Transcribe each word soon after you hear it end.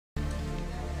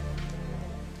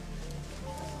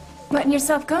Letting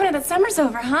yourself go now that summer's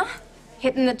over, huh?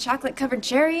 Hitting the chocolate-covered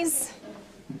cherries.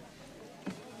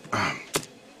 I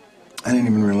didn't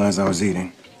even realize I was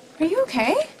eating. Are you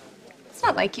okay? It's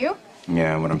not like you.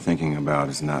 Yeah, what I'm thinking about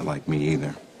is not like me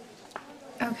either.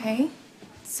 Okay.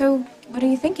 So, what are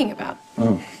you thinking about?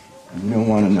 Oh, you don't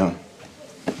want to know.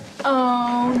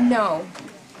 Oh, no.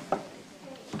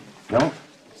 Don't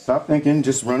stop thinking.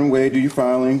 Just run away, do your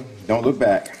filing. Don't look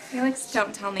back. Felix,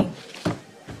 don't tell me.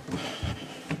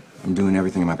 I'm doing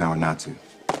everything in my power not to.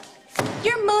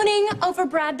 You're mooning over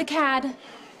Brad the Cad.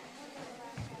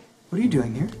 What are you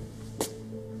doing here?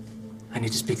 I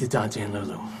need to speak to Dante and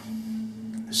Lulu.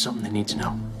 There's something they need to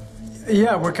know.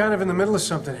 Yeah, we're kind of in the middle of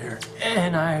something here.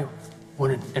 And I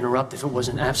wouldn't interrupt if it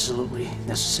wasn't absolutely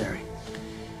necessary.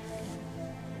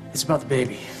 It's about the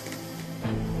baby.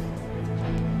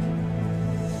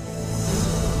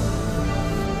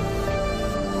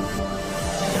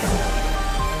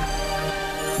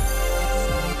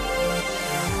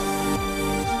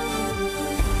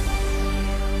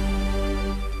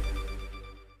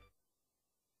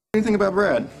 Anything about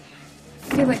Brad?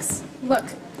 Felix, look.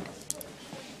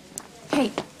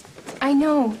 Hey, I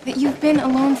know that you've been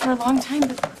alone for a long time,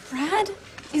 but Brad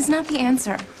is not the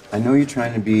answer. I know you're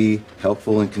trying to be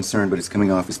helpful and concerned, but it's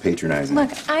coming off as patronizing.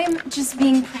 Look, I'm just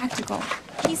being practical.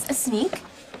 He's a sneak,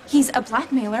 he's a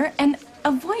blackmailer, and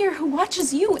a voyeur who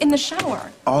watches you in the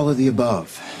shower. All of the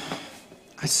above.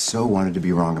 I so wanted to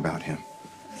be wrong about him.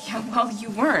 Yeah, well, you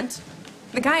weren't.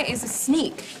 The guy is a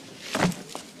sneak.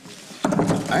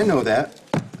 I know that.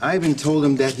 I even told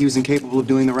him that he was incapable of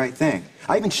doing the right thing.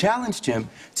 I even challenged him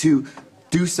to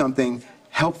do something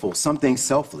helpful, something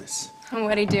selfless.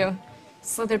 What'd he do?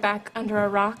 Slither back under a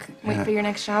rock, wait for your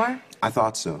next shower? I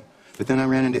thought so. But then I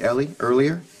ran into Ellie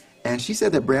earlier, and she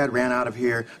said that Brad ran out of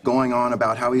here going on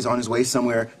about how he's on his way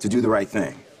somewhere to do the right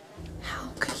thing. How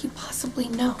could he possibly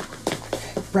know?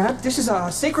 Brad, this is a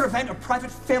sacred event, a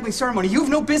private family ceremony. You have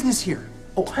no business here.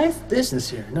 Oh, I have business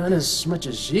here, not as much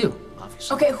as you,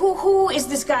 obviously. Okay, who is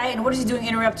this guy and what is he doing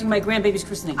interrupting my grandbaby's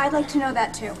christening? I'd like to know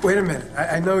that too. Wait a minute.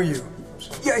 I know you.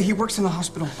 Yeah, he works in the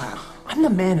hospital lab. I'm the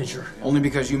manager. Only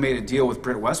because you made a deal with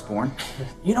Britt Westbourne.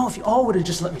 You know, if you all would have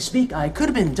just let me speak, I could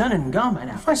have been done and gone by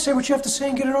now. Fine, say what you have to say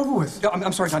and get it over with. No,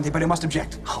 I'm sorry, Dante, but I must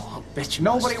object. Oh, I'll bet you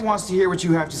Nobody wants to hear what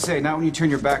you have to say, not when you turn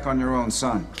your back on your own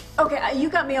son. Okay, you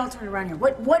got me all turned around here.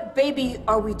 What baby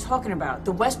are we talking about?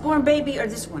 The Westbourne baby or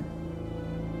this one?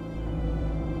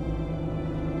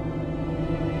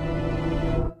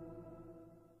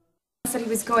 Said he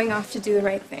was going off to do the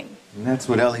right thing. And that's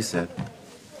what Ellie said.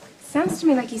 Sounds to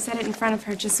me like he said it in front of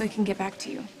her just so he can get back to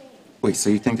you. Wait, so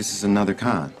you think this is another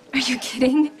con? Are you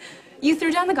kidding? You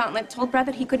threw down the gauntlet, told Brad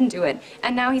that he couldn't do it,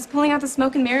 and now he's pulling out the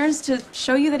smoke and mirrors to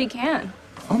show you that he can.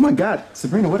 Oh my God,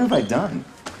 Sabrina, what have I done?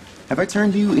 Have I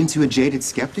turned you into a jaded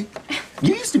skeptic?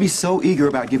 You used to be so eager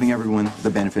about giving everyone the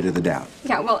benefit of the doubt.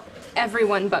 Yeah, well,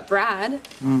 everyone but Brad.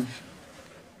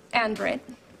 And Britt.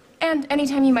 And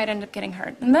anytime you might end up getting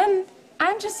hurt. And then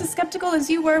I'm just as skeptical as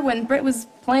you were when Britt was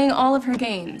playing all of her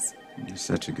games. You're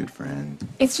such a good friend.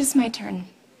 It's just my turn.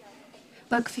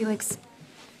 Look, Felix,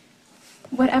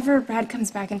 whatever Brad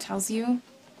comes back and tells you,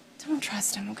 don't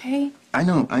trust him, okay? I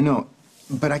know,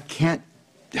 but I can't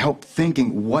help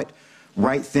thinking what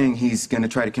right thing he's gonna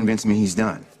try to convince me he's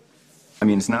done. I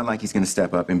mean, it's not like he's gonna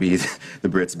step up and be the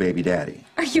Brit's baby daddy.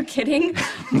 Are you kidding?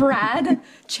 Brad?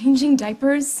 Changing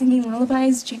diapers, singing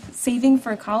lullabies, saving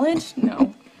for college?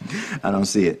 No. I don't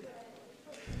see it.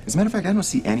 As a matter of fact, I don't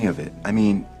see any of it. I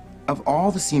mean, of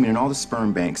all the semen and all the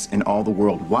sperm banks in all the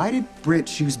world, why did Britt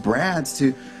choose Brad's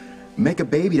to make a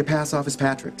baby to pass off as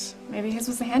Patrick's? Maybe his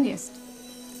was the handiest.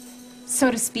 So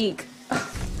to speak.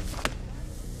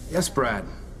 Yes, Brad.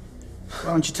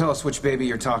 Why don't you tell us which baby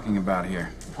you're talking about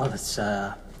here? Well, it's,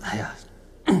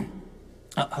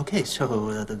 okay, so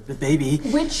the baby...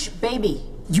 Which baby?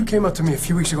 You came up to me a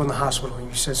few weeks ago in the hospital and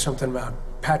you said something about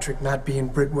Patrick not being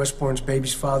Britt Westbourne's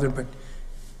baby's father, but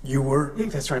you were. Yeah,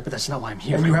 that's right, but that's not why I'm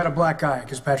here. And you had a black eye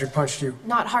because Patrick punched you.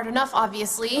 Not hard enough,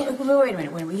 obviously. Wait a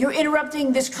minute. You're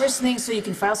interrupting this christening so you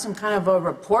can file some kind of a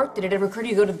report? Did it ever occur to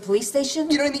you to go to the police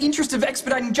station? You know, in the interest of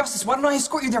expediting justice, why don't I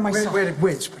escort you there myself?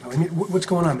 Wait, Spinelli. I mean, what's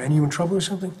going on, man? You in trouble or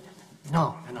something?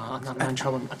 No, I'm not in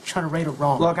trouble. I'm trying to right a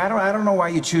wrong. Look, I don't know why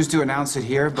you choose to announce it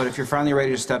here, but if you're finally ready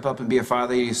to step up and be a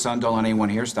father to your son, don't let anyone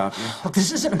here stop you. Look,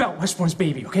 this isn't about Westbourne's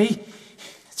baby, okay?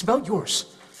 It's about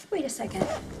yours. Wait a second.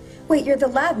 Wait, you're the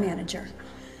lab manager.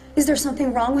 Is there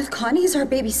something wrong with Connie? Is our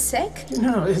baby sick?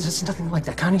 No, it's nothing like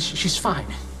that. Connie, she's fine.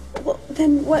 Well,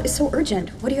 then what is so urgent?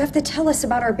 What do you have to tell us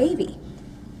about our baby?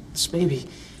 This baby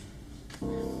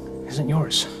isn't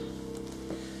yours.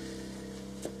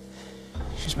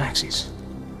 She's Maxie's.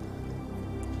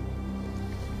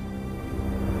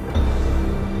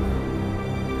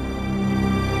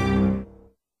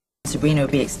 Sabrina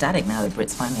would be ecstatic now that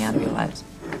Britt's finally out of your lives.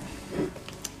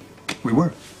 We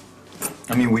were.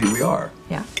 I mean, we are.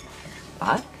 Yeah?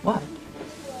 But what?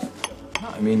 No,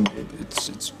 I mean,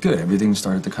 it's good. Everything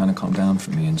started to kind of calm down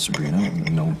for me and Sabrina.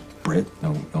 No Britt,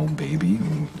 no baby.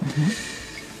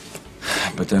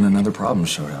 But then another problem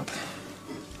showed up.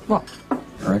 What?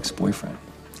 Her ex-boyfriend.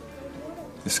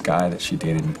 This guy that she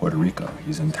dated in Puerto Rico.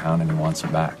 He's in town and he wants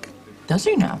her back. Does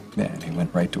he now? Yeah, and he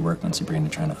went right to work on Sabrina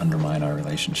trying to undermine our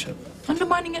relationship.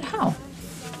 Undermining it how?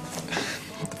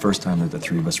 The first time that the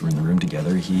three of us were in the room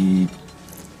together, he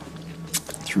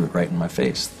threw it right in my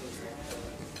face.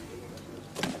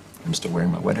 I'm still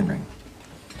wearing my wedding ring.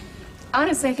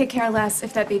 Honestly, I could care less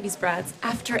if that baby's Brad's.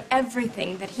 After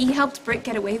everything that he helped Britt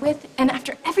get away with, and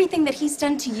after everything that he's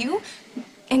done to you,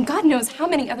 and God knows how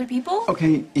many other people.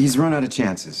 Okay, he's run out of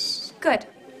chances. Good.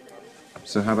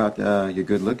 So how about your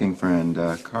good-looking friend,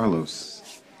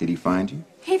 Carlos? Did he find you?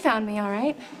 He found me, all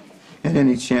right. And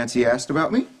any chance he asked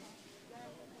about me?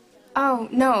 Oh,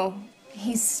 no.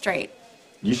 He's straight.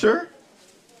 You sure?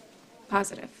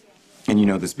 Positive. And you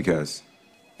know this because?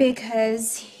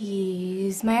 Because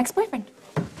he's my ex-boyfriend.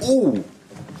 Ooh!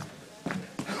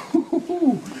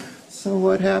 So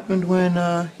what happened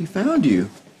when he found you?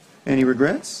 Any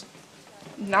regrets?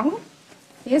 No.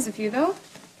 He has a few, though.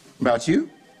 About you?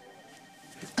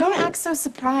 Don't act so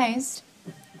surprised.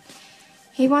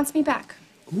 He wants me back.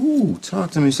 Ooh, talk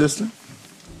to me, sister.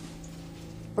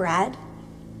 Brad,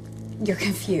 you're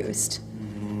confused.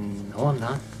 No, I'm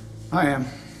not. I am.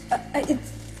 It's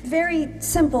very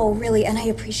simple, really, and I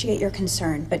appreciate your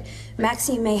concern, but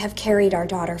Maxie may have carried our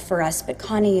daughter for us, but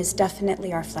Connie is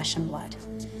definitely our flesh and blood.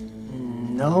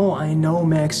 No, I know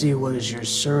Maxie was your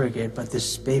surrogate, but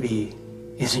this baby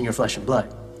isn't your flesh and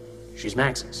blood. She's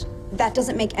Maxie's. That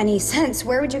doesn't make any sense.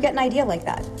 Where would you get an idea like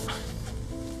that?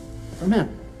 From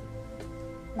him.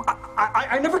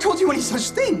 I never told you any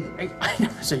such thing. I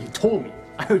never said you told me.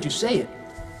 I heard you say it.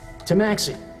 To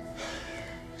Maxie.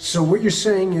 So what you're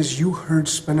saying is you heard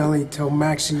Spinelli tell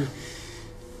Maxie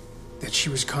that she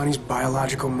was Connie's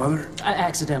biological mother? I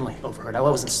accidentally overheard. I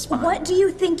wasn't spying. What do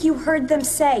you think you heard them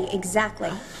say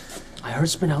exactly? I heard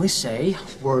Spinelli say,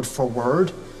 word for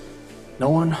word, no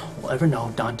one will ever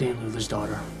know Dante and Lulu's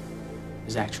daughter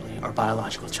is actually our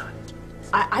biological child.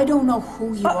 I don't know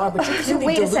who you are, but you're clearly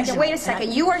Wait a delusional.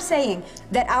 second. You are saying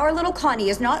that our little Connie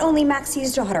is not only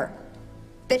Maxie's daughter,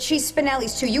 that she's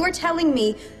Spinelli's too. You are telling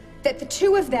me that the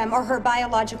two of them are her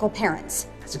biological parents.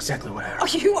 That's exactly what I heard. Oh,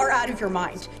 you are out of your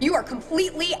mind. You are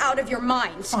completely out of your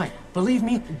mind. Fine. Believe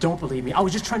me, don't believe me. I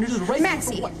was just trying to do the right thing.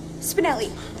 Maxie,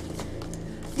 Spinelli,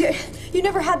 you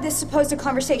never had this supposed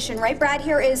conversation, right? Brad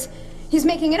here he's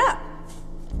making it up,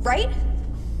 right?